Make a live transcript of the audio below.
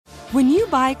When you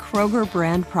buy Kroger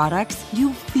brand products,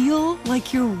 you feel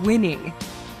like you're winning.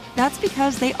 That's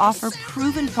because they offer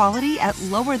proven quality at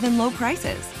lower than low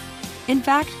prices. In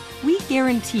fact, we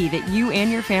guarantee that you and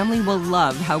your family will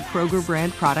love how Kroger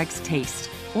brand products taste,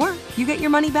 or you get your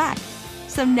money back.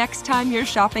 So next time you're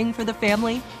shopping for the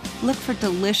family, look for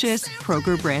delicious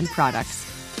Kroger brand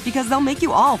products, because they'll make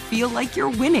you all feel like you're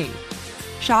winning.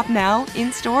 Shop now,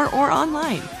 in-store, or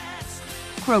online.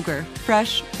 Kroger,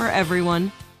 fresh for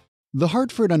everyone. The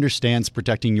Hartford understands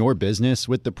protecting your business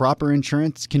with the proper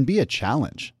insurance can be a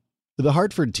challenge. The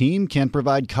Hartford team can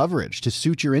provide coverage to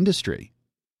suit your industry.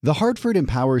 The Hartford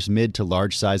empowers mid to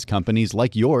large size companies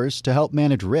like yours to help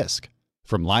manage risk,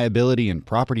 from liability and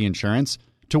property insurance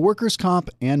to workers' comp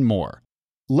and more.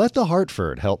 Let The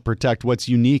Hartford help protect what's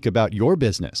unique about your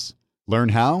business. Learn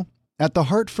how at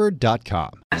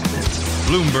thehartford.com.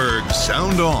 Bloomberg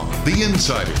Sound On. The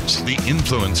insiders, the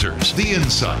influencers, the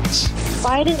insights.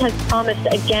 Biden has promised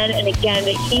again and again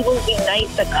that he will unite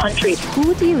the country.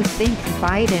 Who do you think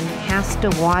Biden has to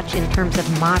watch in terms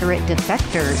of moderate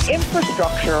defectors?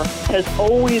 Infrastructure has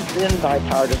always been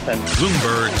bipartisan.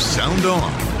 Bloomberg Sound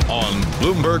on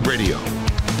Bloomberg Radio.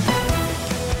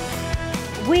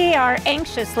 We are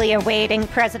anxiously awaiting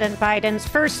President Biden's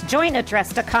first joint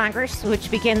address to Congress,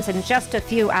 which begins in just a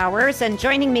few hours. And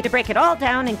joining me to break it all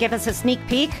down and give us a sneak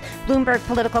peek, Bloomberg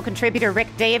political contributor Rick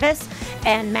Davis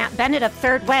and Matt Bennett of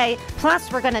Third Way. Plus,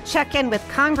 we're going to check in with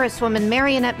Congresswoman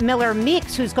Mariannette Miller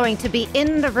Meeks, who's going to be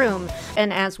in the room.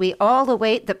 And as we all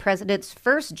await the president's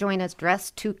first joint address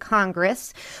to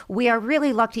Congress, we are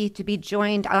really lucky to be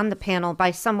joined on the panel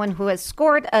by someone who has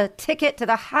scored a ticket to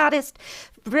the hottest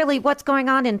really what's going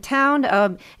on in town,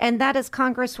 and that is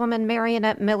Congresswoman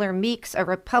Mariannette Miller Meeks, a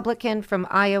Republican from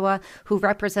Iowa who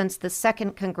represents the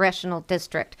 2nd Congressional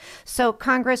District. So,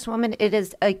 Congresswoman, it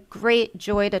is a great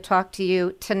joy to talk to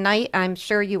you tonight. I'm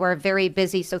sure you are very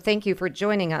busy, so thank you for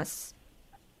joining us.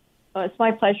 It's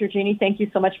my pleasure, Jeannie. Thank you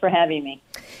so much for having me.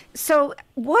 So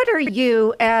what are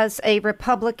you, as a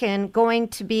Republican, going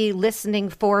to be listening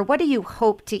for? What do you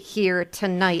hope to hear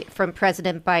tonight from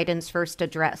President Biden's first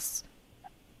address?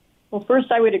 Well,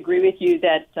 first, I would agree with you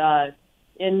that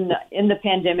in the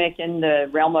pandemic, in the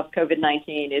realm of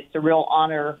COVID-19, it's a real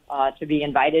honor to be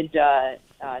invited to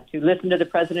listen to the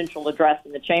presidential address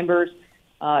in the chambers.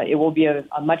 It will be a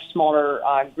much smaller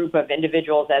group of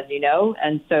individuals, as you know,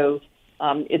 and so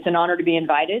it's an honor to be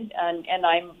invited. And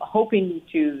I'm hoping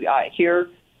to hear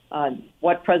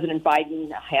what President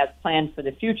Biden has planned for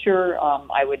the future.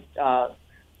 I would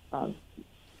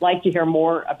like to hear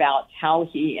more about how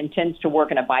he intends to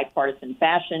work in a bipartisan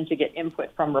fashion to get input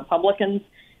from Republicans,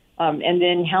 and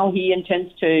then how he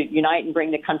intends to unite and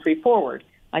bring the country forward.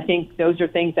 I think those are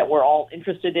things that we're all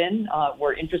interested in.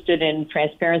 We're interested in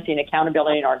transparency and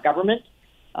accountability in our government,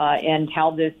 and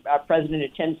how the president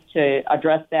intends to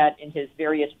address that in his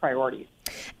various priorities.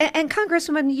 And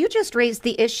Congresswoman, you just raised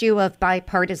the issue of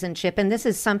bipartisanship, and this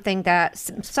is something that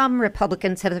some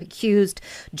Republicans have accused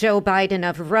Joe Biden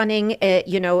of running,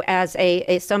 as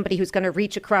a somebody who's going to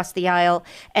reach across the aisle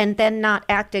and then not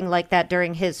acting like that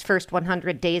during his first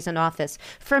 100 days in office.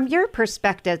 From your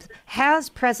perspective, has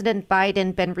President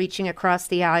Biden been reaching across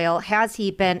the aisle? Has he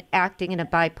been acting in a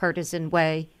bipartisan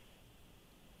way?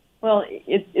 Well,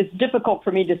 it's difficult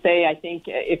for me to say. I think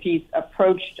if he's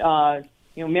approached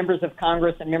members of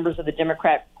Congress and members of the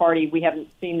Democrat Party, we haven't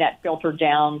seen that filter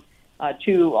down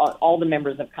to all the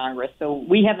members of Congress. So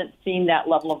we haven't seen that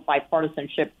level of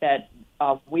bipartisanship that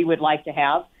we would like to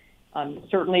have.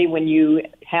 Certainly when you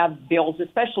have bills,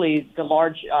 especially the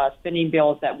large spending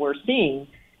bills that we're seeing,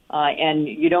 and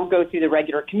you don't go through the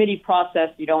regular committee process,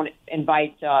 you don't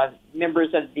invite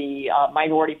members of the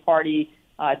minority party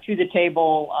to the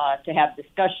table to have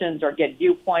discussions or get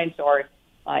viewpoints or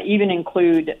even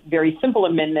include very simple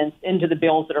amendments into the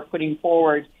bills that are putting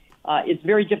forward. It's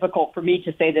very difficult for me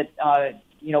to say that,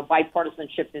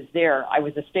 bipartisanship is there. I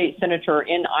was a state senator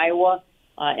in Iowa,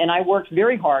 and I worked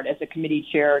very hard as a committee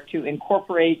chair to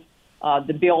incorporate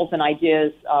the bills and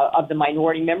ideas of the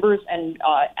minority members, and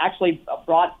actually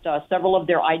brought several of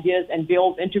their ideas and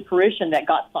bills into fruition that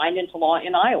got signed into law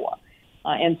in Iowa.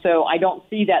 And so I don't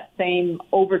see that same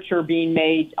overture being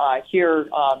made here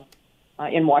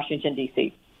in Washington,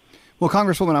 D.C. Well,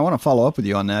 Congresswoman, I want to follow up with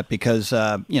you on that because,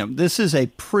 this is a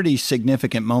pretty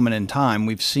significant moment in time.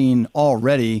 We've seen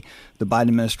already the Biden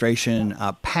administration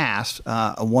pass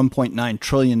a $1.9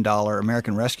 trillion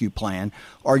American Rescue Plan,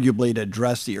 arguably to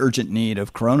address the urgent need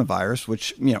of coronavirus,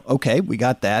 which, okay, we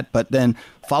got that. But then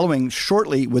following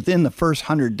shortly within the first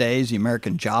 100 days, the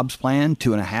American Jobs Plan,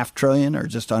 $2.5 trillion or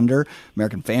just under,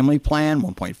 American Family Plan,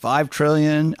 $1.5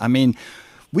 trillion. I mean,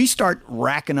 we start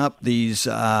racking up these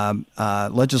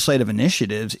legislative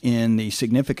initiatives in the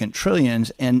significant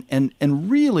trillions and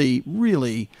really,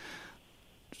 really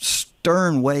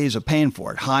stern ways of paying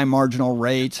for it. High marginal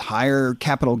rates, higher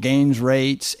capital gains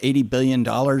rates, $80 billion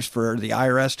for the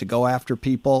IRS to go after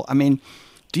people. I mean,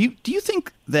 do you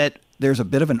think that there's a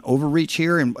bit of an overreach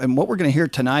here? And what we're going to hear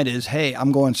tonight is, hey,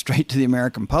 I'm going straight to the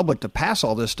American public to pass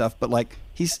all this stuff. But like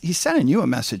he's sending you a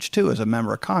message, too, as a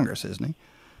member of Congress, isn't he?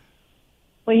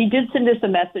 Well, he did send us a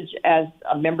message as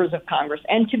members of Congress.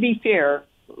 And to be fair,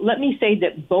 let me say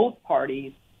that both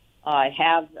parties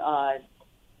have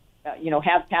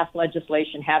passed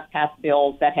legislation, have passed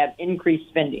bills that have increased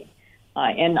spending.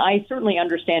 And I certainly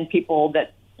understand people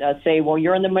that say, well,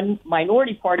 you're in the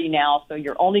minority party now, so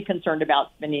you're only concerned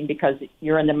about spending because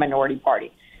you're in the minority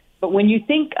party. But when you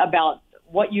think about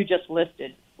what you just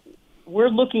listed, we're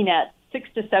looking at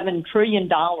 $6 to $7 trillion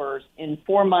in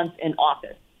 4 months in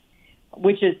office,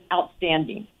 which is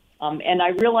outstanding. And I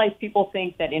realize people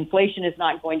think that inflation is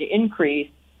not going to increase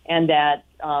and that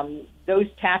those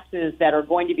taxes that are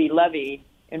going to be levied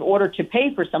in order to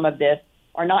pay for some of this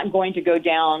are not going to go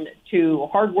down to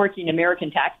hardworking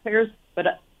American taxpayers.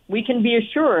 But we can be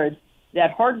assured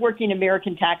that hardworking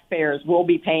American taxpayers will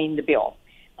be paying the bill,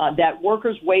 that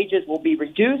workers' wages will be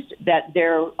reduced, that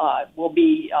there will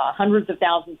be hundreds of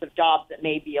thousands of jobs that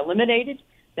may be eliminated,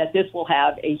 that this will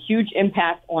have a huge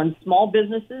impact on small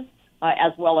businesses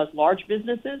as well as large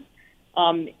businesses.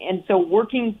 And so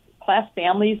working class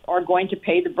families are going to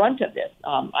pay the brunt of this.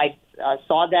 I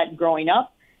saw that growing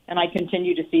up, and I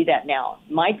continue to see that now.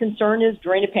 My concern is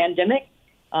during a pandemic,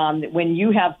 when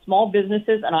you have small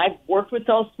businesses, and I've worked with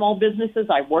those small businesses,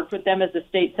 I've worked with them as a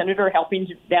state senator, helping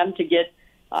them to get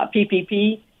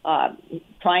PPP,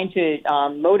 trying to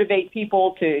motivate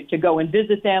people to go and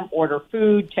visit them, order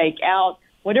food, take out,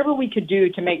 whatever we could do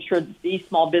to make sure that these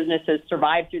small businesses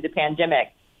survive through the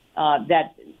pandemic,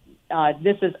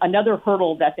 this is another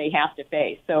hurdle that they have to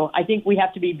face. So I think we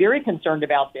have to be very concerned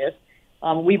about this.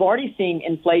 We've already seen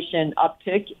inflation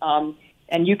uptick,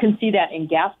 and you can see that in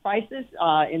gas prices.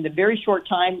 In the very short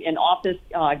time in office,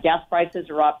 gas prices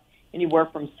are up anywhere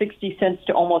from 60 cents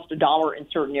to almost $1 in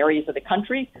certain areas of the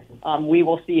country. We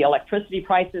will see electricity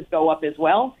prices go up as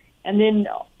well. And then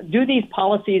do these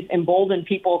policies embolden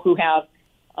people who have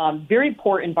very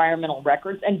poor environmental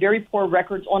records and very poor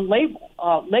records on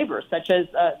labor, such as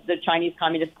the Chinese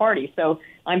Communist Party. So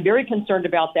I'm very concerned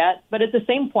about that. But at the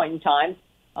same point in time,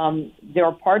 there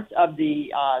are parts of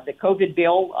the COVID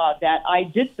bill that I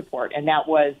did support, and that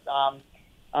was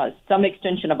some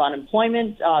extension of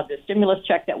unemployment. The stimulus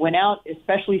check that went out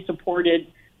especially supported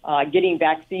getting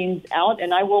vaccines out,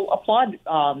 and I will applaud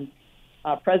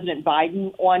President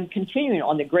Biden on continuing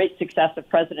on the great success of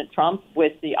President Trump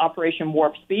with the Operation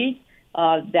Warp Speed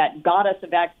that got us a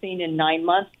vaccine in 9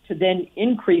 months to then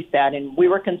increase that. And we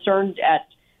were concerned at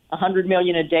 100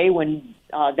 million a day when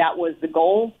that was the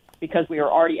goal, because we were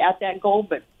already at that goal.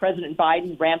 But President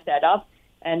Biden ramped that up.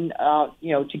 And,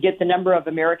 to get the number of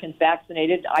Americans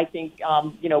vaccinated, I think,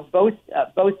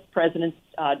 both presidents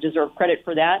deserve credit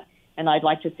for that. And I'd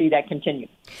like to see that continue.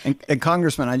 And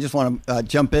Congressman, I just want to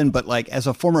jump in, but like as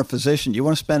a former physician, do you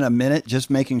want to spend a minute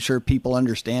just making sure people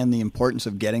understand the importance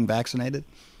of getting vaccinated?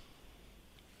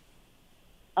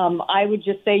 I would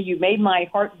just say you made my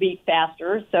heart beat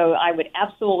faster. So I would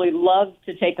absolutely love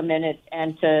to take a minute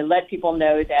and to let people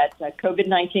know that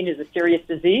COVID-19 is a serious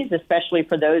disease, especially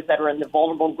for those that are in the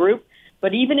vulnerable group.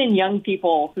 But even in young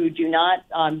people who do not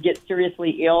get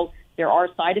seriously ill, there are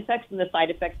side effects, and the side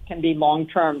effects can be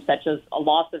long-term, such as a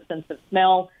loss of sense of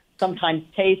smell, sometimes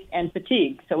taste, and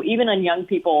fatigue. So even in young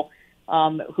people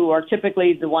who are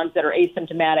typically the ones that are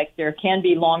asymptomatic, there can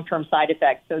be long-term side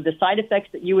effects. So the side effects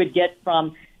that you would get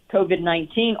from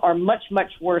COVID-19 are much,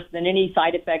 much worse than any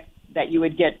side effects that you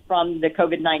would get from the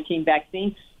COVID-19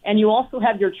 vaccine. And you also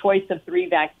have your choice of 3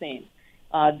 vaccines.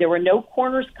 There were no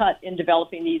corners cut in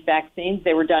developing these vaccines.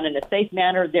 They were done in a safe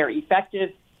manner. They're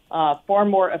effective. Far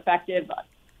more effective.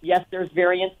 Yes, there's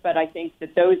variants, but I think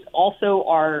that those also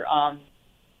are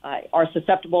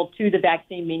susceptible to the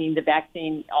vaccine, meaning the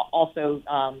vaccine also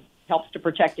helps to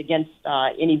protect against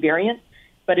any variants.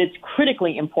 But it's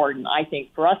critically important, I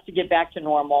think, for us to get back to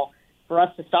normal, for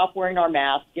us to stop wearing our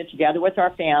masks, get together with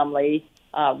our family,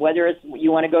 whether it's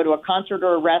you want to go to a concert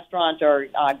or a restaurant or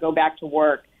go back to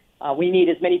work. We need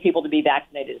as many people to be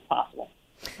vaccinated as possible.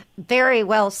 Very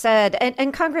well said.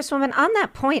 And Congresswoman, on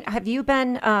that point, have you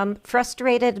been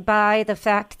frustrated by the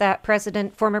fact that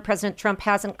former President Trump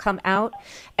hasn't come out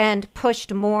and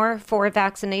pushed more for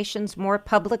vaccinations more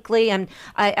publicly? And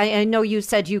I know you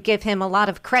said you give him a lot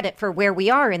of credit for where we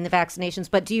are in the vaccinations,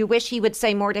 but do you wish he would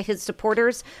say more to his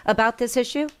supporters about this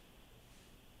issue?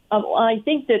 I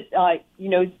think that,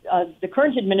 the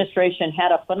current administration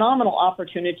had a phenomenal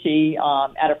opportunity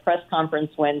at a press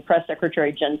conference when Press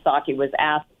Secretary Jen Psaki was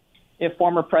asked if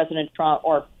former President Trump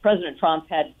or President Trump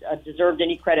had deserved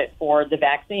any credit for the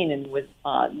vaccine, and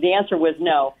the answer was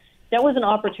no. That was an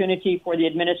opportunity for the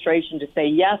administration to say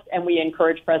yes, and we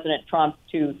encourage President Trump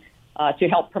to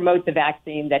help promote the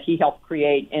vaccine that he helped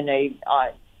create in a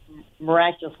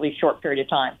miraculously short period of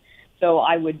time. So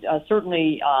I would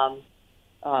certainly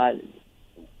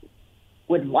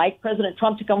would like President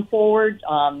Trump to come forward.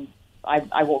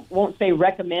 I won't say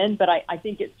recommend, but I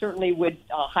think it certainly would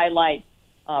highlight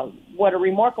what a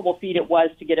remarkable feat it was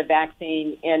to get a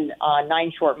vaccine in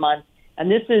 9 short months.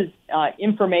 And this is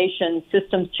information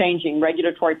systems changing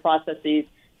regulatory processes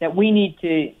that we need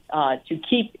to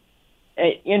keep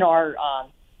in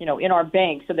our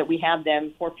bank so that we have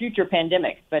them for future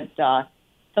pandemics. But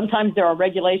sometimes there are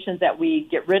regulations that we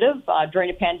get rid of during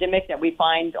a pandemic that we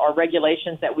find are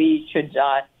regulations that we should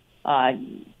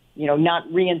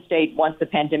not reinstate once the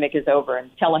pandemic is over.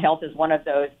 And telehealth is one of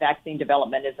those. Vaccine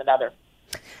development is another.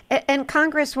 And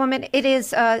Congresswoman, it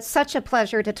is such a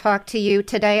pleasure to talk to you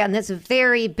today on this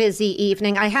very busy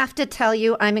evening. I have to tell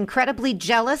you, I'm incredibly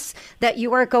jealous that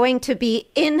you are going to be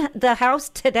in the House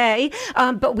today,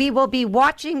 but we will be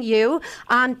watching you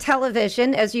on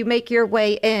television as you make your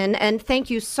way in. And thank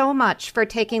you so much for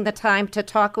taking the time to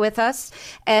talk with us.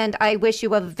 And I wish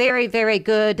you a very, very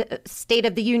good State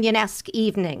of the Union-esque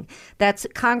evening. That's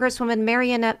Congresswoman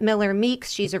Mariannette Miller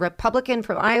Meeks. She's a Republican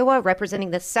from Iowa,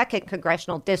 representing the 2nd Congressional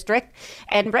District.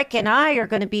 And Rick and I are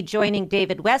going to be joining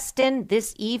David Westin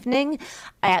this evening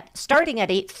starting at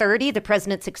 8:30. The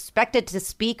president's expected to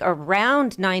speak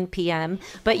around 9 p.m.,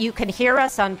 but you can hear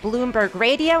us on Bloomberg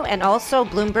Radio and also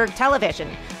Bloomberg Television.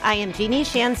 I am Jeannie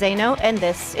Sheehan Zaino, and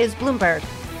this is Bloomberg.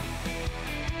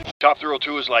 Top Thrill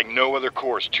 2 is like no other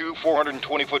course. 2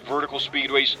 420-foot vertical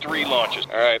speedways, 3 launches.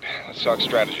 All right, let's talk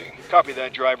strategy. Copy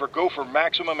that, driver. Go for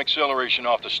maximum acceleration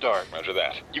off the start. Roger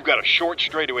that. You've got a short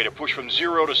straightaway to push from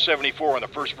 0 to 74 on the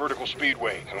first vertical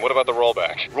speedway. And what about the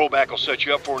rollback? Rollback will set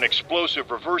you up for an explosive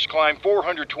reverse climb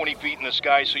 420 feet in the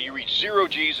sky so you reach 0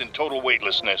 G's in total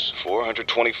weightlessness.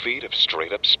 420 feet of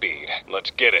straight-up speed.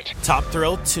 Let's get it. Top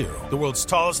Thrill 2, the world's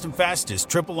tallest and fastest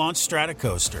triple-launch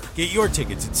stratocoaster. Get your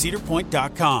tickets at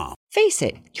cedarpoint.com. Face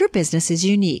it, your business is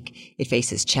unique. It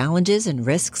faces challenges and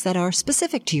risks that are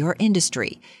specific to your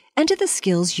industry and to the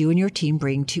skills you and your team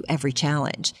bring to every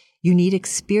challenge. You need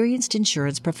experienced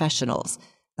insurance professionals.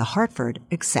 The Hartford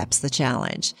accepts the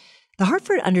challenge. The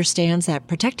Hartford understands that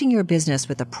protecting your business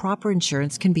with the proper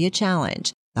insurance can be a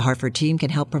challenge. The Hartford team can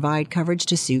help provide coverage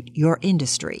to suit your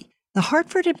industry. The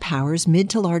Hartford empowers mid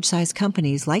to large-size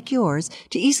companies like yours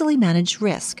to easily manage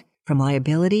risk, from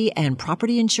liability and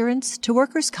property insurance to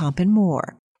workers' comp and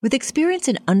more. With experience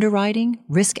in underwriting,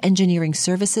 risk engineering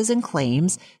services, and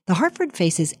claims, the Hartford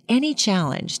faces any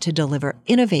challenge to deliver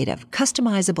innovative,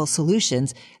 customizable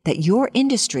solutions that your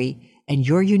industry and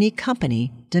your unique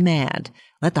company demand.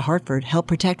 Let the Hartford help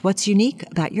protect what's unique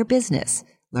about your business.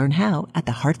 Learn how at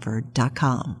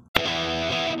thehartford.com.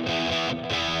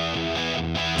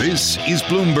 This is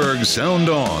Bloomberg Sound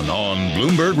On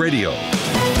Bloomberg Radio.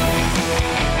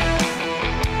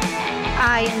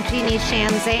 I am Jeannie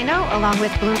Sheehan Zaino, along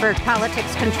with Bloomberg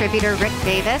Politics contributor Rick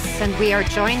Davis, and we are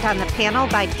joined on the panel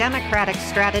by Democratic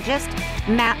strategist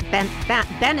Matt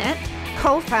Bennett,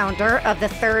 co-founder of The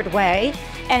Third Way.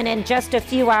 And in just a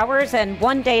few hours and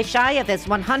 1 day shy of his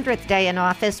 100th day in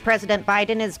office, President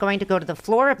Biden is going to go to the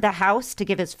floor of the House to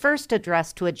give his first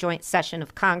address to a joint session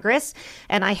of Congress.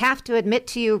 And I have to admit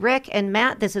to you, Rick and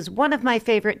Matt, this is one of my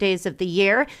favorite days of the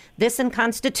year, this and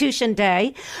Constitution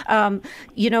Day.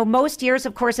 Most years,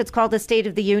 of course, it's called the State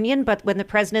of the Union, but when the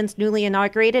president's newly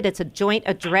inaugurated, it's a joint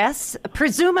address,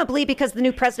 presumably because the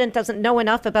new president doesn't know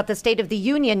enough about the State of the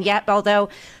Union yet, although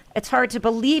it's hard to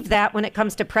believe that when it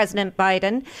comes to President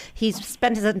Biden. He's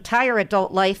spent his entire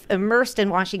adult life immersed in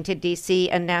Washington, D.C.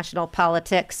 and national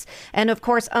politics. And of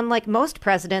course, unlike most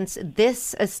presidents,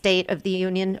 this State of the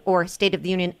Union or State of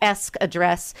the Union-esque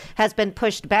address has been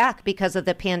pushed back because of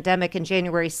the pandemic in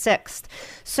January 6th.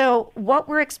 So what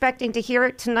we're expecting to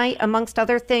hear tonight, amongst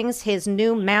other things, his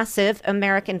new massive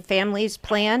American Families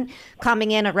Plan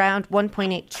coming in around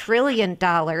 $1.8 trillion.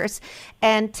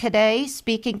 And today,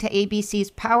 speaking to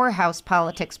ABC's Power Powerhouse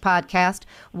Politics podcast,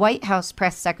 White House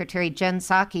Press Secretary Jen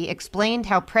Psaki explained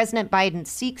how President Biden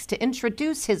seeks to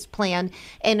introduce his plan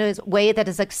in a way that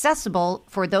is accessible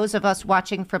for those of us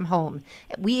watching from home.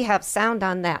 We have sound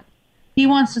on that. He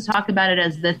wants to talk about it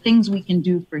as the things we can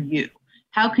do for you.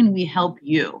 How can we help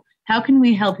you? How can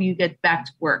we help you get back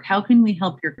to work? How can we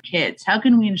help your kids? How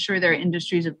can we ensure there are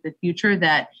industries of the future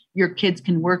that your kids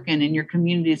can work in and your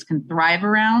communities can thrive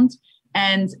around?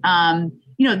 And,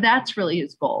 that's really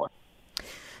his goal.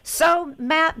 So,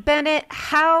 Matt Bennett,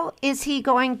 how is he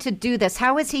going to do this?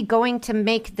 How is he going to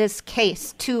make this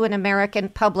case to an American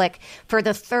public for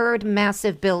the third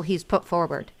massive bill he's put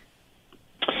forward?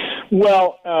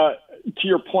 Well, to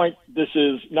your point, this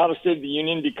is not a State of the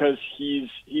Union because he's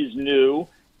new,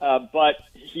 but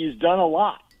he's done a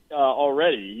lot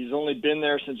already. He's only been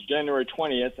there since January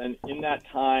 20th, and in that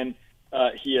time,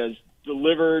 he has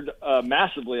delivered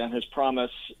massively on his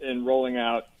promise in rolling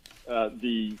out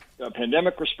the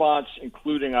pandemic response,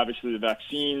 including, obviously, the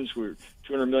vaccines.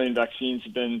 200 million vaccines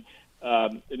have been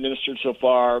administered so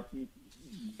far,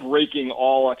 breaking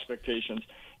all expectations.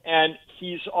 And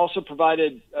he's also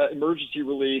provided emergency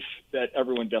relief that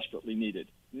everyone desperately needed.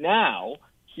 Now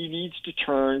he needs to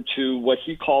turn to what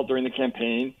he called during the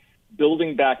campaign,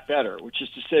 building back better, which is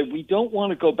to say we don't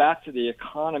want to go back to the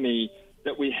economy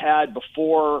that we had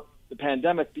before the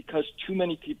pandemic because too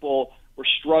many people were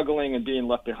struggling and being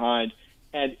left behind.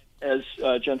 And as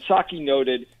Jen Psaki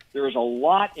noted, there is a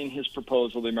lot in his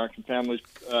proposal, the American Families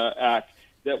Act,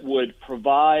 that would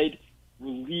provide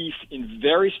relief in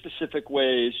very specific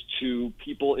ways to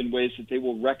people in ways that they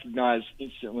will recognize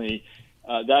instantly.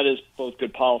 That is both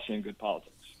good policy and good politics.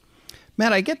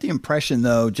 Matt, I get the impression,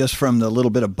 though, just from the little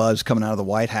bit of buzz coming out of the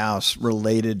White House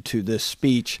related to this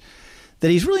speech, that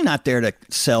he's really not there to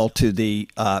sell to the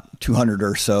 200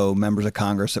 or so members of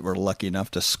Congress that were lucky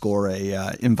enough to score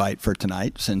a invite for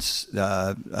tonight, since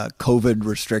COVID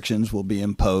restrictions will be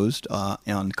imposed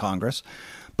on Congress.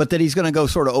 But that he's going to go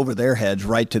sort of over their heads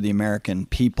right to the American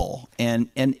people. And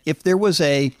if there was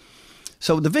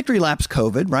so the victory lap's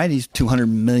COVID, right? He's 200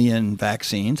 million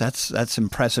vaccines. That's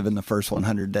impressive in the first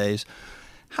 100 days.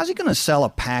 How's he going to sell a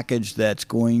package that's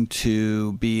going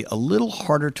to be a little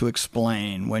harder to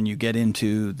explain when you get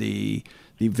into the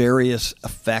various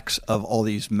effects of all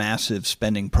these massive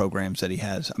spending programs that he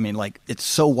has? I mean, it's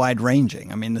so wide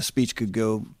ranging. I mean, the speech could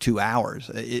go 2 hours.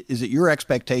 Is it your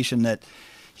expectation that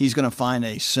he's going to find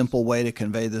a simple way to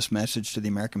convey this message to the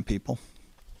American people?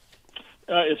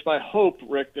 It's my hope,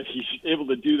 Rick, that he's able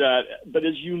to do that. But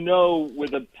as you know,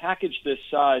 with a package this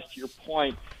size, to your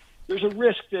point, there's a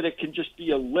risk that it can just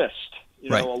be a list,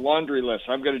 right. A laundry list.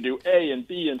 I'm going to do A and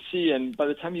B and C, and by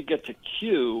the time you get to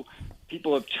Q,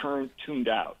 people have tuned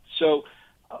out. So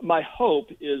my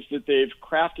hope is that they've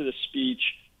crafted a speech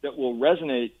that will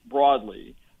resonate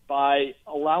broadly by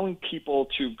allowing people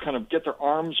to kind of get their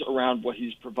arms around what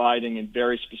he's providing in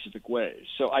very specific ways.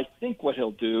 So I think what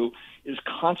he'll do is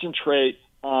concentrate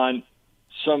on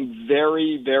some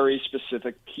very, very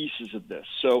specific pieces of this.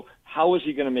 So how is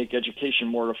he going to make education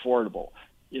more affordable?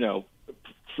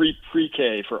 Free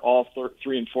pre-K for all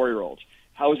 3 and 4-year-olds.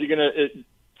 How is he going to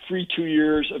free 2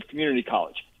 years of community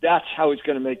college? That's how he's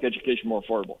going to make education more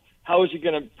affordable. How is he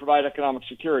going to provide economic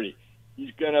security?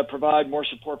 He's going to provide more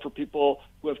support for people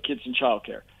who have kids in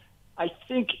childcare. I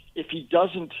think if he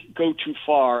doesn't go too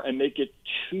far and make it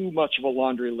too much of a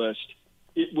laundry list,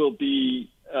 it will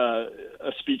be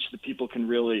a speech that people can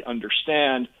really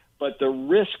understand. But the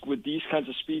risk with these kinds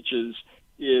of speeches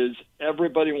is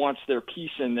everybody wants their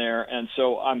piece in there, and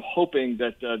so I'm hoping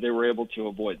that they were able to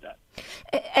avoid that.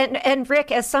 And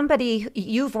Rick, as somebody,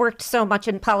 you've worked so much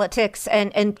in politics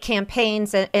and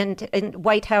campaigns and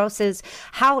White Houses,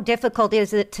 how difficult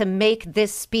is it to make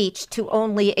this speech to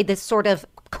only this sort of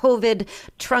COVID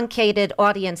truncated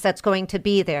audience that's going to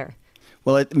be there?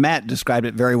 Well, Matt described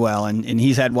it very well, and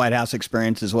he's had White House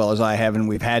experience as well as I have, and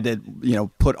we've had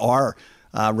to, put our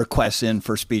requests in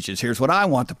for speeches. Here's what I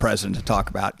want the president to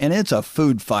talk about. And it's a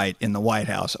food fight in the White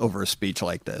House over a speech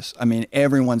like this. I mean,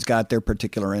 everyone's got their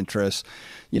particular interests.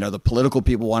 The political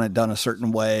people want it done a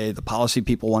certain way. The policy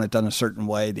people want it done a certain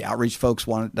way. The outreach folks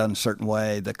want it done a certain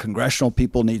way. The congressional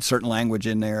people need certain language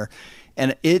in there.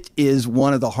 And it is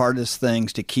one of the hardest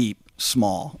things to keep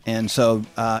small. And so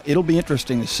it'll be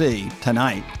interesting to see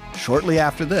tonight, shortly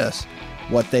after this,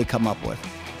 what they come up with.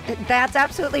 That's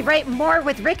absolutely right. More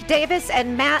with Rick Davis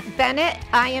and Matt Bennett.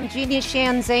 I am Jeannie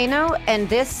Shanzano, and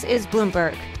this is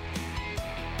Bloomberg.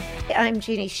 I'm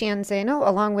Jeannie Scianzano,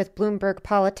 along with Bloomberg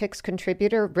Politics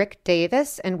contributor Rick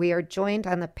Davis, and we are joined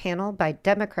on the panel by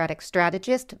Democratic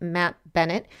strategist Matt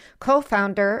Bennett,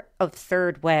 co-founder of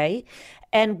Third Way.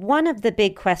 And one of the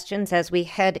big questions as we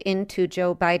head into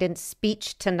Joe Biden's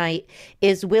speech tonight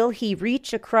is, will he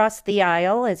reach across the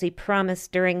aisle as he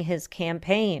promised during his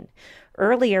campaign?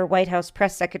 Earlier, White House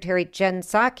Press Secretary Jen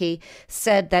Psaki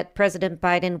said that President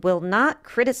Biden will not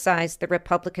criticize the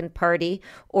Republican Party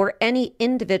or any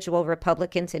individual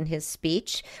Republicans in his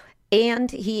speech,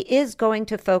 and he is going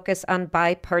to focus on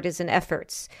bipartisan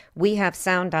efforts. We have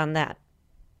sound on that.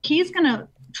 He's going to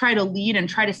try to lead and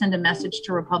try to send a message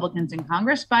to Republicans in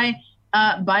Congress by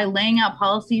laying out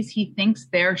policies he thinks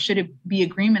there should be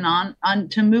agreement on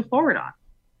to move forward on.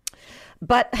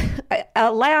 But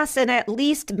alas, and at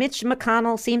least Mitch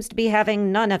McConnell seems to be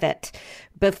having none of it.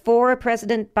 Before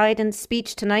President Biden's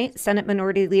speech tonight, Senate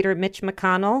Minority Leader Mitch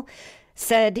McConnell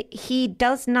said he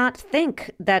does not think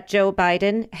that Joe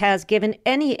Biden has given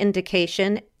any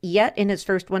indication yet in his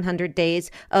first 100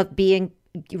 days of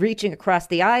reaching across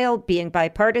the aisle, being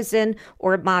bipartisan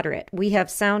or moderate. We have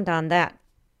sound on that.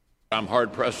 I'm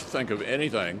hard-pressed to think of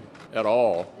anything at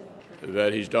all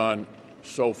that he's done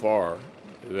so far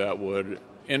that would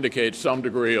indicate some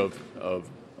degree of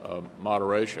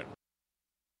moderation.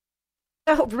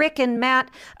 So, Rick and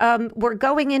Matt, we're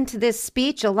going into this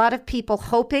speech, a lot of people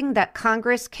hoping that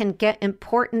Congress can get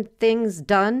important things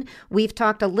done. We've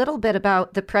talked a little bit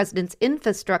about the president's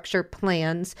infrastructure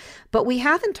plans, but we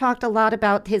haven't talked a lot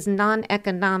about his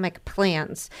non-economic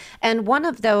plans. And one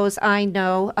of those, I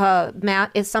know, Matt,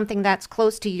 is something that's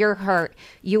close to your heart.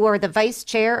 You are the vice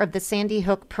chair of the Sandy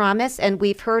Hook Promise, and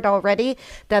we've heard already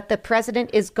that the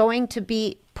president is going to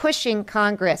be pushing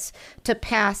Congress to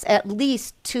pass at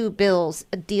least 2 bills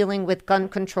dealing with gun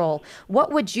control.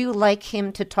 What would you like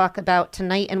him to talk about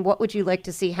tonight, and what would you like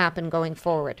to see happen going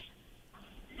forward?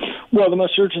 Well, the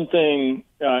most urgent thing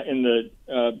in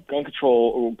the gun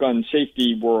control or gun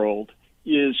safety world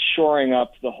is shoring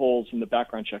up the holes in the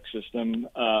background check system.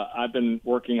 I've been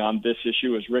working on this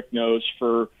issue, as Rick knows,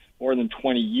 for more than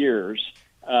 20 years.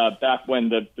 Back when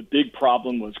the big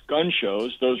problem was gun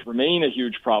shows, those remain a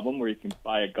huge problem where you can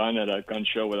buy a gun at a gun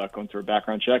show without going through a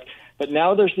background check. But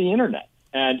now there's the internet,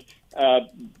 and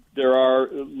there are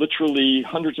literally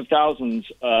hundreds of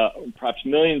thousands, perhaps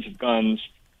millions of guns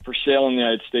for sale in the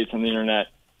United States on the internet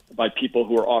by people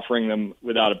who are offering them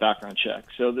without a background check.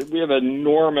 So we have an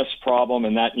enormous problem,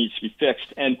 and that needs to be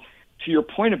fixed. And to your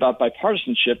point about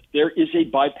bipartisanship, there is a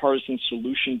bipartisan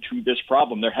solution to this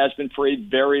problem. There has been for a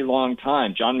very long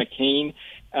time. John McCain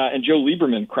and Joe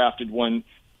Lieberman crafted one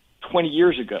 20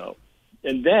 years ago.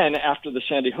 And then after the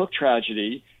Sandy Hook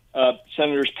tragedy,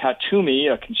 Senators Pat Toomey,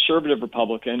 a conservative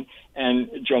Republican, and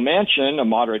Joe Manchin, a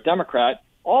moderate Democrat,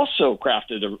 also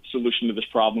crafted a solution to this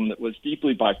problem that was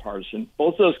deeply bipartisan.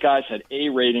 Both those guys had A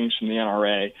ratings from the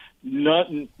NRA.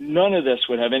 None of this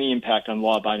would have any impact on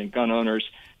law-abiding gun owners.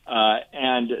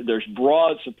 And there's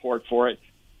broad support for it.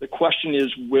 The question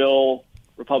is, will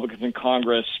Republicans in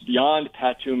Congress, beyond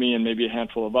Pat Toomey and maybe a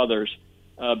handful of others,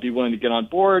 be willing to get on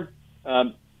board?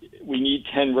 We need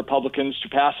 10 Republicans to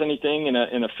pass anything in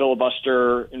a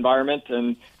filibuster environment,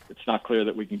 and it's not clear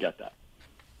that we can get that.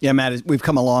 Yeah, Matt, we've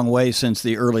come a long way since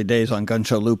the early days on Gun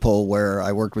Show Loophole, where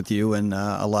I worked with you and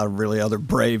a lot of really other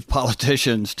brave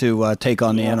politicians to take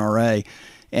on the NRA.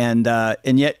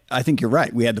 And yet, I think you're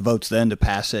right. We had the votes then to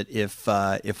pass it if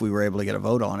we were able to get a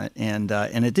vote on it. And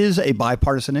it is a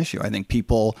bipartisan issue. I think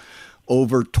people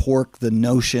over-torque the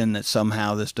notion that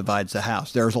somehow this divides the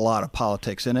House. There's a lot of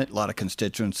politics in it, a lot of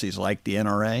constituencies like the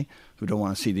NRA who don't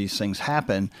want to see these things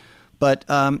happen. But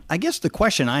I guess the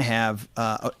question I have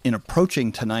in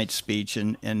approaching tonight's speech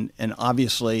and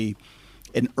obviously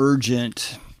an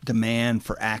urgent demand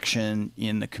for action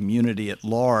in the community at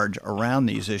large around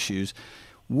these issues,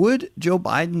 would Joe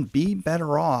Biden be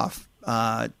better off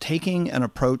taking an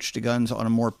approach to guns on a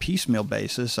more piecemeal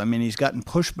basis? I mean, he's gotten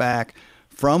pushback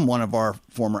from one of our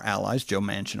former allies, Joe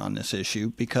Manchin, on this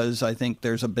issue, because I think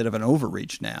there's a bit of an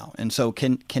overreach now. And so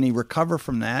can he recover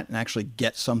from that and actually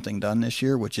get something done this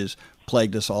year, which has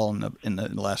plagued us all in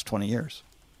the last 20 years?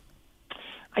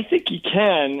 I think he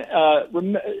can.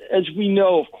 As we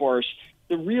know, of course,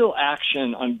 the real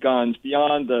action on guns,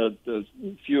 beyond the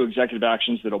few executive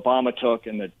actions that Obama took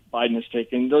and that Biden has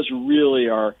taken, those really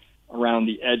are around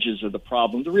the edges of the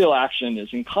problem. The real action is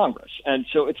in Congress. And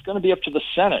so it's going to be up to the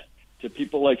Senate, to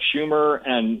people like Schumer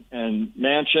and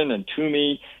Manchin and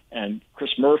Toomey and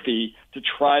Chris Murphy, to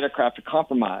try to craft a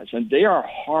compromise. And they are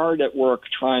hard at work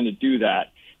trying to do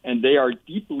that. and they are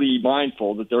deeply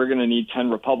mindful that they're going to need 10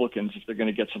 Republicans if they're going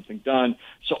to get something done.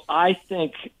 So I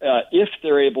think if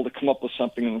they're able to come up with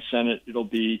something in the Senate, it'll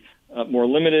be more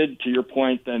limited, to your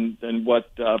point, than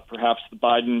what perhaps the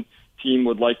Biden team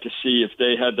would like to see if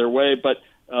they had their way. But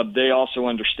they also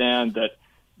understand that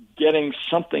getting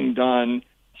something done,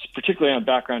 particularly on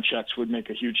background checks, would make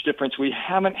a huge difference. We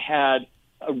haven't had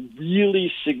a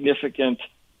really significant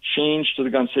change to the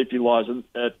gun safety laws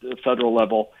at the federal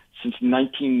level since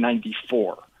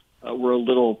 1994. We're a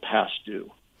little past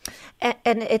due.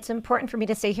 And it's important for me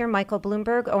to say here, Michael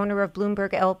Bloomberg, owner of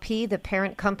Bloomberg LP, the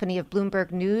parent company of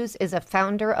Bloomberg News, is a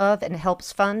founder of and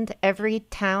helps fund Every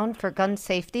Town for Gun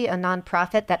Safety, a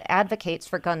nonprofit that advocates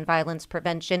for gun violence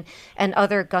prevention and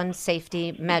other gun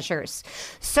safety measures.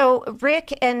 So,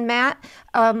 Rick and Matt,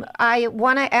 I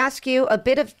want to ask you a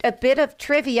bit of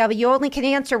trivia. You only can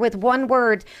answer with one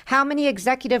word. How many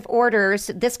executive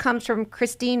orders? This comes from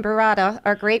Christine Barada,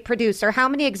 our great producer. How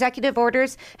many executive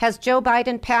orders has Joe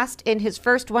Biden passed in his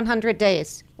first 100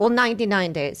 days? Well,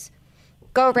 99 days.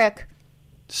 Go, Rick.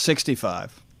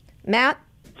 65. Matt?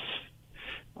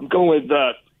 I'm going with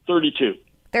 32.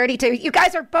 32. You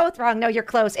guys are both wrong. No, you're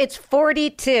close. It's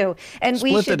 42. And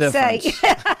Split we should say,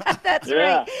 that's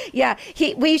right. Yeah.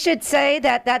 We should say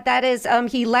that is,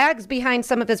 he lags behind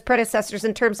some of his predecessors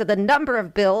in terms of the number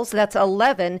of bills. That's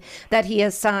 11 that he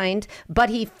has signed, but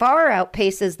he far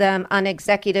outpaces them on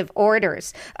executive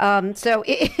orders.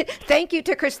 Thank you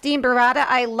to Christine Barada.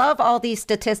 I love all these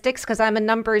statistics because I'm a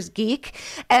numbers geek.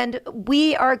 And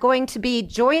we are going to be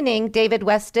joining David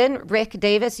Westin, Rick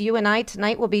Davis. You and I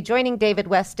tonight will be joining David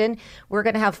Westin. We're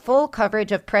going to have full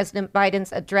coverage of President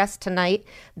Biden's address tonight.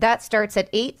 That starts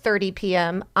at 8:30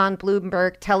 p.m. on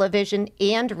Bloomberg Television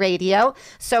and radio.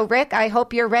 So, Rick, I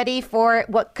hope you're ready for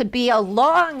what could be a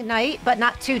long night, but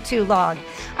not too long.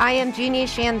 I am Jeannie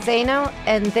Sheehan Zaino,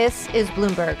 and this is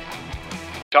Bloomberg.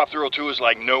 Top Thrill 2 is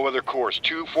like no other course.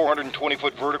 2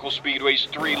 420-foot vertical speedways,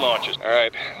 3 launches. All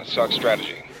right, let's talk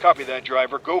strategy. Copy that,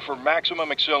 driver. Go for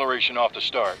maximum acceleration off the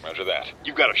start. Roger that.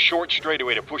 You've got a short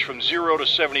straightaway to push from 0 to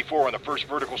 74 on the first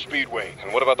vertical speedway.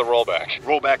 And what about the rollback?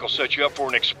 Rollback will set you up for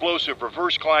an explosive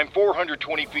reverse climb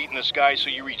 420 feet in the sky so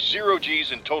you reach 0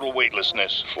 G's in total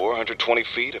weightlessness. 420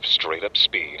 feet of straight-up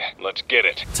speed. Let's get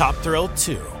it. Top Thrill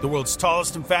 2, the world's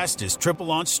tallest and fastest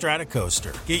triple-launch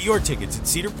Stratocoaster. Get your tickets at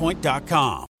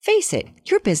cedarpoint.com. Face it,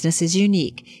 your business is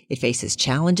unique. It faces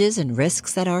challenges and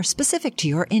risks that are specific to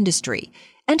your industry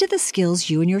and to the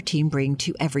skills you and your team bring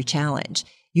to every challenge.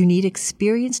 You need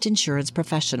experienced insurance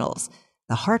professionals.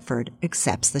 The Hartford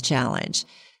accepts the challenge.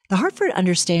 The Hartford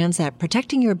understands that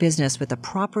protecting your business with the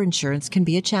proper insurance can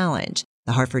be a challenge.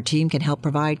 The Hartford team can help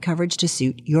provide coverage to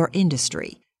suit your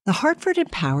industry. The Hartford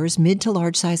empowers mid to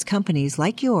large size companies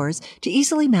like yours to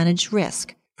easily manage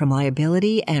risk, from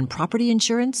liability and property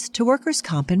insurance to workers'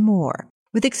 comp and more.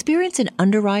 With experience in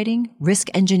underwriting, risk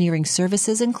engineering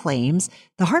services, and claims,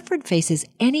 The Hartford faces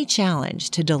any challenge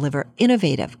to deliver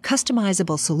innovative,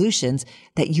 customizable solutions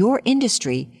that your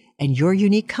industry and your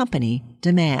unique company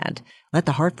demand. Let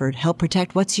The Hartford help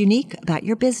protect what's unique about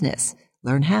your business.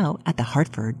 Learn how at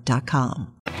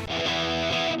thehartford.com.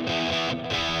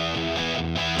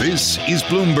 This is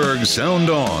Bloomberg Sound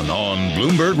On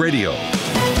Bloomberg Radio.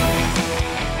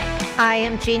 I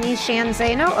am Jeannie Sheehan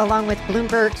Zaino, along with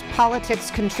Bloomberg's politics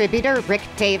contributor Rick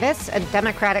Davis, a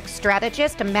Democratic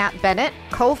strategist, and Matt Bennett,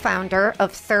 co-founder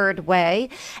of Third Way.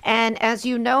 And as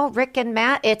you know, Rick and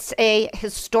Matt, it's a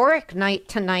historic night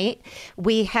tonight.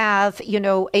 We have,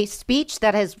 a speech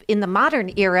that has, in the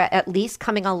modern era at least,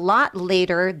 coming a lot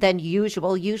later than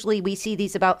usual. Usually we see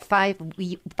these about 5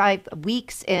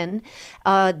 weeks in.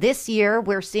 This year,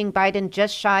 we're seeing Biden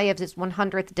just shy of his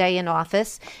 100th day in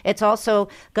office. It's also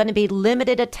going to be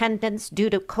limited attendance due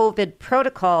to COVID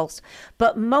protocols.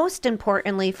 But most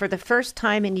importantly, for the first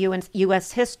time in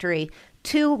U.S. history,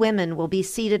 2 women will be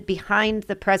seated behind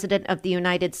the President of the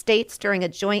United States during a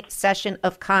joint session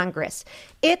of Congress.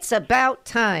 It's about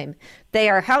time. They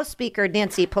are House Speaker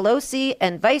Nancy Pelosi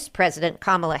and Vice President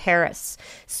Kamala Harris.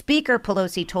 Speaker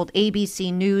Pelosi told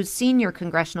ABC News senior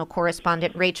congressional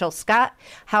correspondent Rachel Scott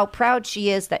how proud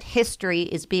she is that history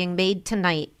is being made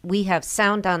tonight. We have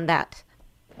sound on that.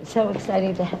 So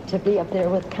exciting to be up there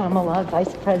with Kamala,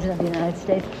 Vice President of the United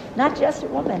States. Not just a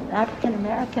woman,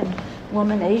 African-American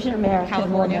woman,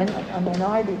 Asian-American woman, a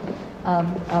minority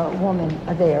woman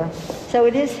there. So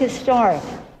it is historic.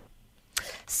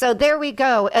 So there we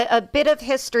go, a bit of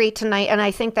history tonight, and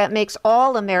I think that makes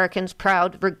all Americans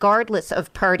proud, regardless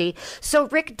of party. So,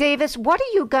 Rick Davis, what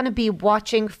are you going to be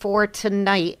watching for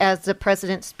tonight as the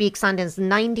president speaks on his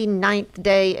 99th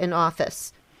day in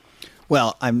office?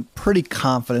 Well, I'm pretty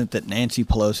confident that Nancy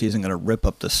Pelosi isn't going to rip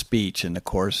up the speech in the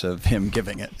course of him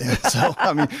giving it. So,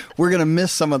 I mean, we're going to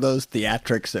miss some of those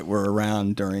theatrics that were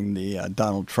around during the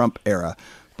Donald Trump era.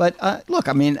 But look,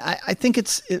 I mean, I think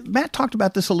Matt talked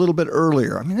about this a little bit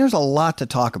earlier. I mean, there's a lot to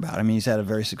talk about. I mean, he's had a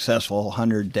very successful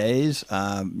 100 days.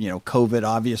 COVID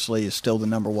obviously is still the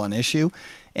number one issue.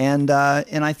 And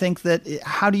I think that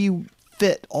how do you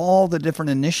fit all the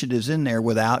different initiatives in there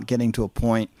without getting to a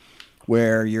point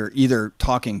where you're either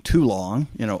talking too long,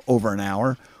 over an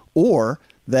hour, or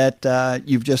that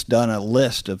you've just done a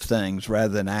list of things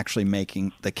rather than actually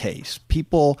making the case.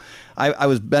 People, I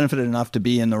was benefited enough to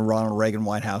be in the Ronald Reagan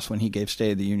White House when he gave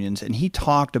State of the Unions, and he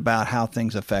talked about how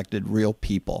things affected real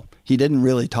people. He didn't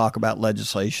really talk about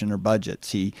legislation or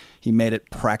budgets. He made it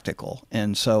practical.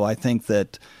 And so I think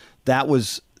that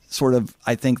was sort of,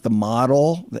 the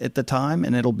model at the time,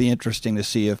 and it'll be interesting to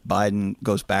see if Biden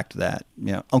goes back to that.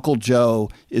 Uncle Joe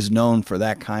is known for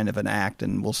that kind of an act,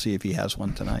 and we'll see if he has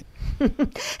one tonight.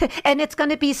 And it's going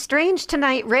to be strange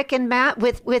tonight, Rick and Matt,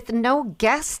 with no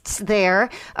guests there.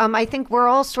 I think we're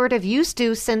all sort of used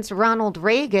to, since Ronald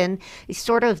Reagan,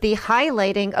 sort of the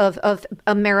highlighting of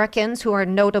Americans who are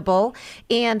notable.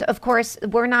 And of course,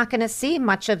 we're not going to see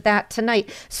much of that tonight.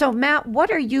 So, Matt,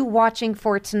 what are you watching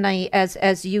for tonight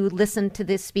as you listen to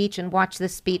this speech and watch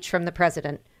this speech from the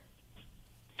president?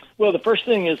 Well, the first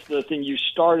thing is the thing you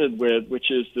started with, which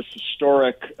is this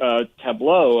historic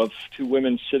tableau of two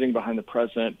women sitting behind the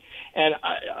president. And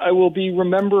I will be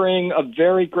remembering a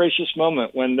very gracious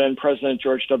moment when then President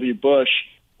George W. Bush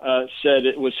said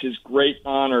it was his great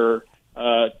honor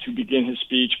to begin his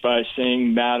speech by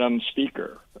saying, Madam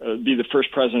Speaker, be the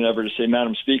first president ever to say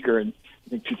Madam Speaker in, I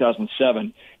think,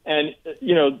 2007. And,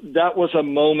 that was a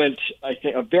moment, I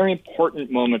think, a very important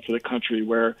moment for the country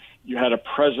where you had a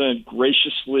president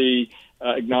graciously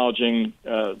acknowledging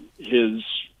his,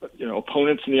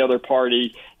 opponents in the other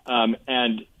party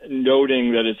and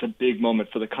noting that it's a big moment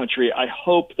for the country. I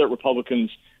hope that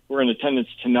Republicans who are in attendance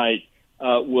tonight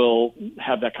will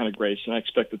have that kind of grace, and I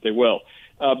expect that they will.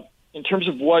 In terms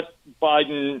of what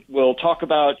Biden will talk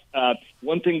about,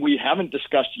 one thing we haven't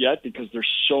discussed yet, because there's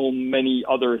so many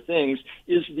other things,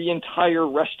 is the entire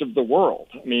rest of the world.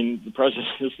 I mean, the president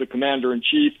is the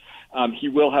commander-in-chief. He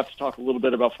will have to talk a little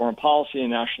bit about foreign policy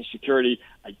and national security.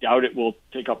 I doubt it will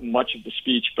take up much of the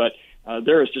speech, but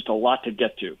there is just a lot to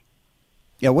get to.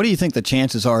 Yeah, what do you think the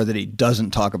chances are that he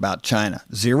doesn't talk about China?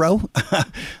 Zero?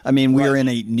 I mean, we're in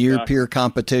a near-peer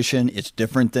competition. It's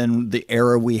different than the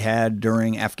era we had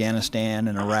during Afghanistan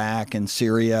and Iraq and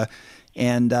Syria.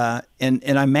 And I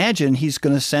imagine he's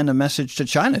going to send a message to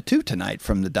China, too, tonight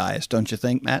from the dais, don't you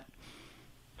think, Matt?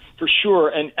 For sure.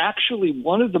 And actually,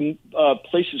 one of the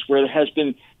places where there has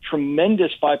been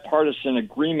tremendous bipartisan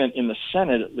agreement in the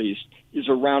Senate, at least, is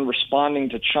around responding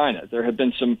to China. There have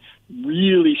been some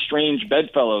really strange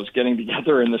bedfellows getting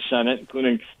together in the Senate,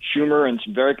 including Schumer and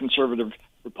some very conservative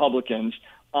Republicans,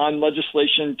 on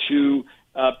legislation to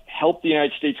help the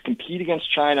United States compete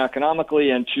against China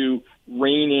economically and to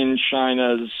rein in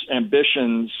China's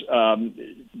ambitions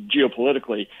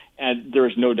geopolitically. And there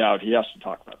is no doubt he has to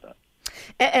talk about that.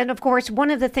 And of course,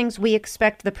 one of the things we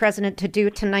expect the president to do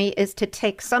tonight is to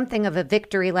take something of a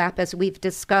victory lap, as we've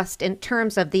discussed, in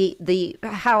terms of the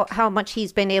how much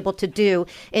he's been able to do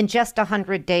in just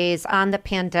 100 days on the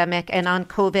pandemic and on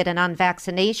COVID and on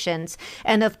vaccinations.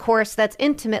 And of course, that's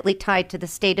intimately tied to the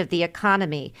state of the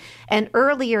economy. And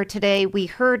earlier today, we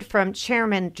heard from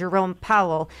Chairman Jerome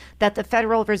Powell that the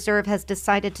Federal Reserve has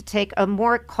decided to take a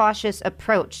more cautious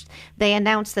approach. They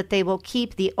announced that they will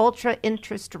keep the ultra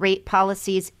interest rate policies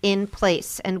in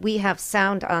place, and we have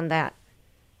sound on that.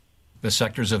 The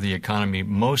sectors of the economy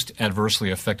most adversely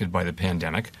affected by the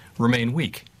pandemic remain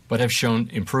weak, but have shown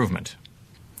improvement.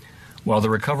 While the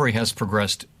recovery has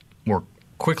progressed more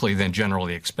quickly than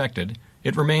generally expected,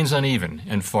 it remains uneven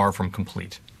and far from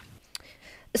complete.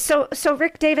 So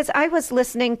Rick Davis, I was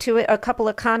listening to a couple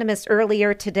economists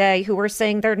earlier today who were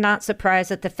saying they're not surprised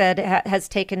that the Fed has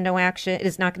taken no action,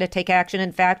 is not going to take action.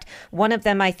 In fact, one of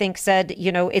them, I think, said,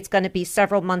 it's going to be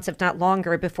several months, if not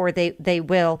longer, before they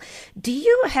will. Do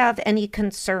you have any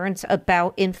concerns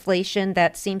about inflation?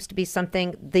 That seems to be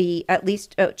something at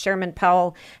least Chairman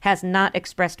Powell has not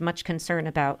expressed much concern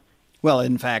about. Well,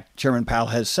 in fact, Chairman Powell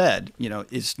has said,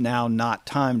 it's now not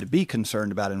time to be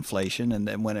concerned about inflation. And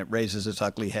then when it raises its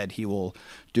ugly head, he will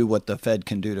do what the Fed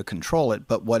can do to control it.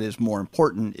 But what is more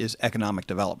important is economic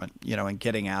development, and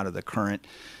getting out of the current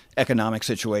economic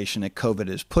situation that COVID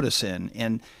has put us in.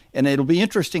 And it'll be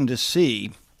interesting to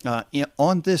see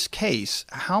on this case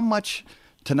how much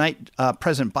tonight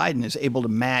President Biden is able to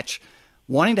match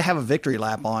wanting to have a victory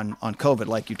lap on COVID,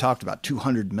 like you talked about,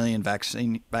 200 million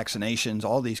vaccinations,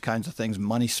 all these kinds of things,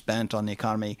 money spent on the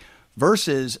economy,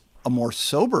 versus a more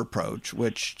sober approach,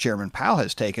 which Chairman Powell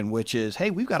has taken, which is,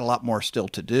 hey, we've got a lot more still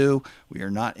to do. We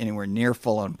are not anywhere near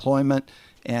full employment,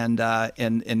 and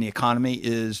the economy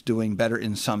is doing better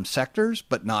in some sectors,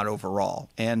 but not overall.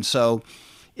 And so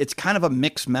it's kind of a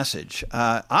mixed message.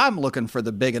 I'm looking for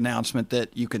the big announcement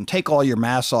that you can take all your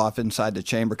masks off inside the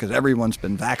chamber because everyone's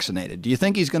been vaccinated. Do you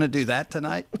think he's going to do that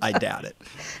tonight? I doubt it.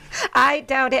 I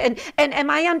doubt it. And am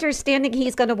I understanding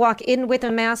he's going to walk in with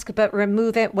a mask but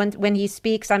remove it when he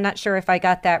speaks? I'm not sure if I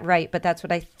got that right, but that's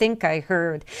what I think I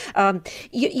heard.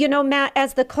 You know, Matt,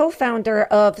 as the co-founder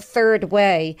of Third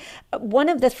Way, one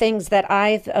of the things that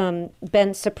I've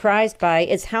been surprised by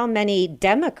is how many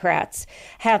Democrats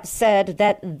have said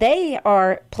that they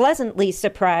are pleasantly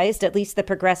surprised, at least the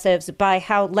progressives, by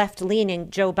how left-leaning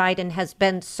Joe Biden has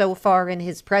been so far in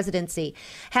his presidency.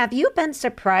 Have you been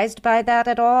surprised by that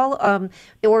at all?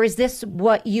 Or is this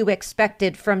what you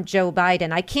expected from Joe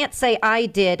Biden? I can't say I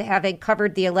did, having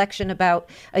covered the election about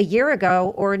a year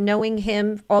ago or knowing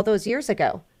him all those years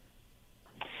ago.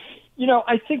 You know,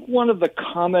 I think one of the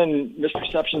common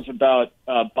misperceptions about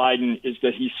Biden is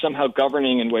that he's somehow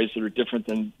governing in ways that are different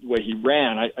than the way he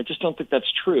ran. I just don't think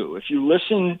that's true. If you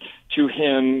listen to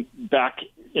him back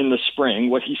in the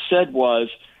spring, what he said was,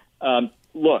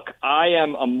 look, I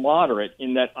am a moderate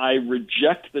in that I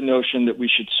reject the notion that we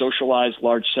should socialize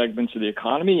large segments of the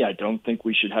economy. I don't think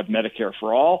we should have Medicare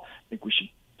for all. I think we should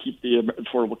keep the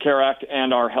Affordable Care Act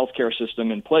and our healthcare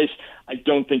system in place. I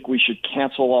don't think we should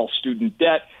cancel all student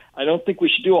debt. I don't think we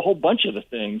should do a whole bunch of the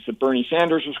things that Bernie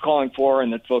Sanders was calling for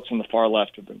and that folks on the far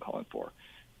left have been calling for.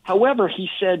 However, he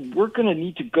said we're going to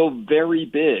need to go very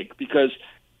big because,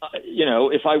 you know,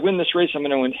 if I win this race, I'm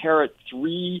going to inherit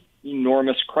three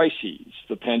enormous crises: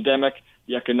 the pandemic,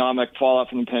 the economic fallout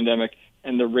from the pandemic,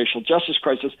 and the racial justice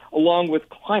crisis, along with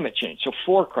climate change. So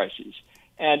 4 crises.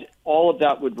 And all of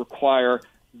that would require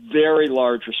very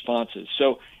large responses.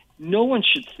 So no one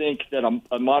should think that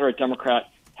a moderate Democrat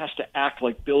has to act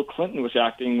like Bill Clinton was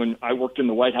acting when I worked in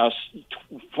the White House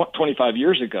 25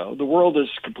 years ago. The world is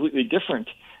completely different.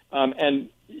 And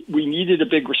we needed a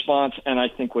big response, and I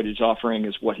think what he's offering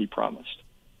is what he promised.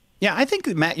 Yeah, I think,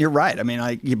 Matt, you're right. I mean,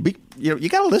 you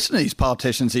got to listen to these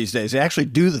politicians these days. They actually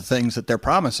do the things that they're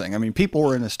promising. I mean, people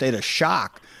were in a state of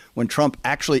shock when Trump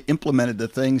actually implemented the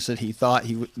things that he thought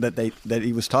that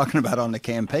he was talking about on the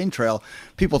campaign trail.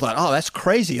 People thought, oh, that's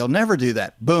crazy. He'll never do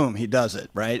that. Boom, he does it,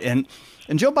 right? And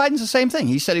Joe Biden's the same thing.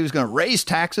 He said he was going to raise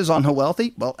taxes on the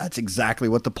wealthy. Well, that's exactly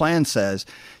what the plan says.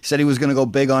 He said he was going to go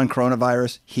big on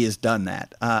coronavirus. He has done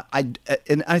that.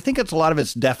 And I think a lot of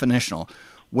it's definitional.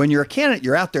 When you're a candidate,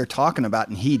 you're out there talking about,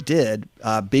 and he did,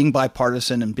 being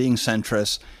bipartisan and being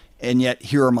centrist, and yet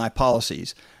here are my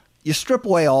policies. You strip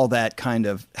away all that kind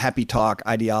of happy talk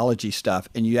ideology stuff,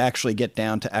 and you actually get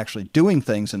down to actually doing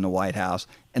things in the White House.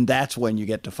 And that's when you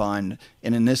get to find,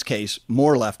 and in this case,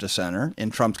 more left of center, in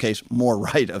Trump's case, more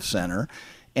right of center.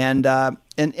 And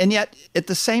yet, at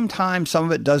the same time, some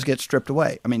of it does get stripped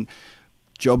away. I mean,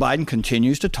 Joe Biden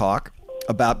continues to talk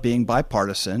about being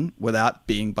bipartisan without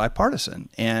being bipartisan.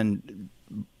 And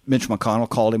Mitch McConnell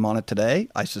called him on it today.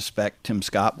 I suspect Tim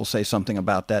Scott will say something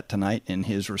about that tonight in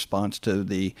his response to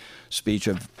the speech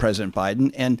of President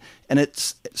Biden. And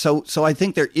it's so I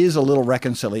think there is a little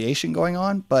reconciliation going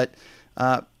on, but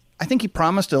I think he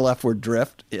promised a leftward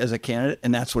drift as a candidate,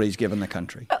 and that's what he's given the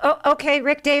country. Okay,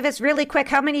 Rick Davis, really quick,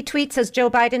 how many tweets has Joe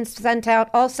Biden sent out?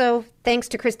 Also, thanks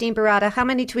to Christine Barada, how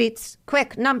many tweets?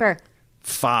 Quick, number.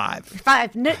 5.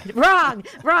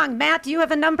 Wrong. Matt, do you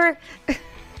have a number?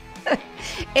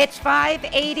 It's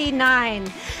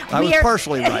 589. I was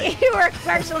partially right. You were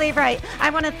partially right. I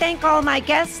want to thank all my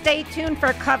guests. Stay tuned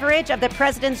for coverage of the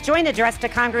President's joint address to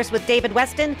Congress with David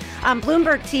Westin on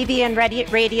Bloomberg TV and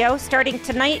radio starting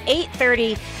tonight,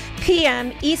 8:30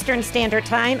 p.m. Eastern Standard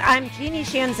Time. I'm Jeannie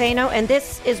Scianzano, and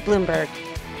this is Bloomberg.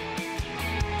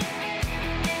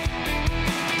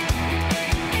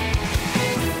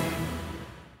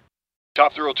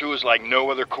 Top Thrill 2 is like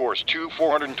no other course. 2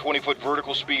 420-foot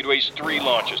vertical speedways, 3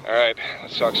 launches. All right,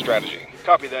 let's talk strategy.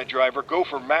 Copy that, driver. Go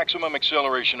for maximum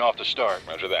acceleration off the start.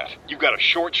 Roger that. You've got a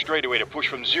short straightaway to push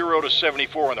from 0 to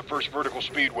 74 on the first vertical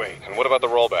speedway. And what about the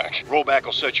rollback? Rollback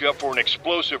will set you up for an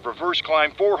explosive reverse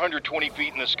climb 420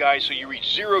 feet in the sky so you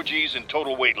reach 0 G's in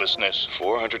total weightlessness.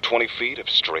 420 feet of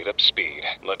straight-up speed.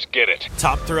 Let's get it.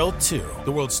 Top Thrill 2,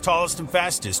 the world's tallest and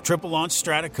fastest triple-launch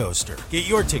stratocoaster. Get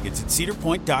your tickets at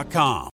cedarpoint.com.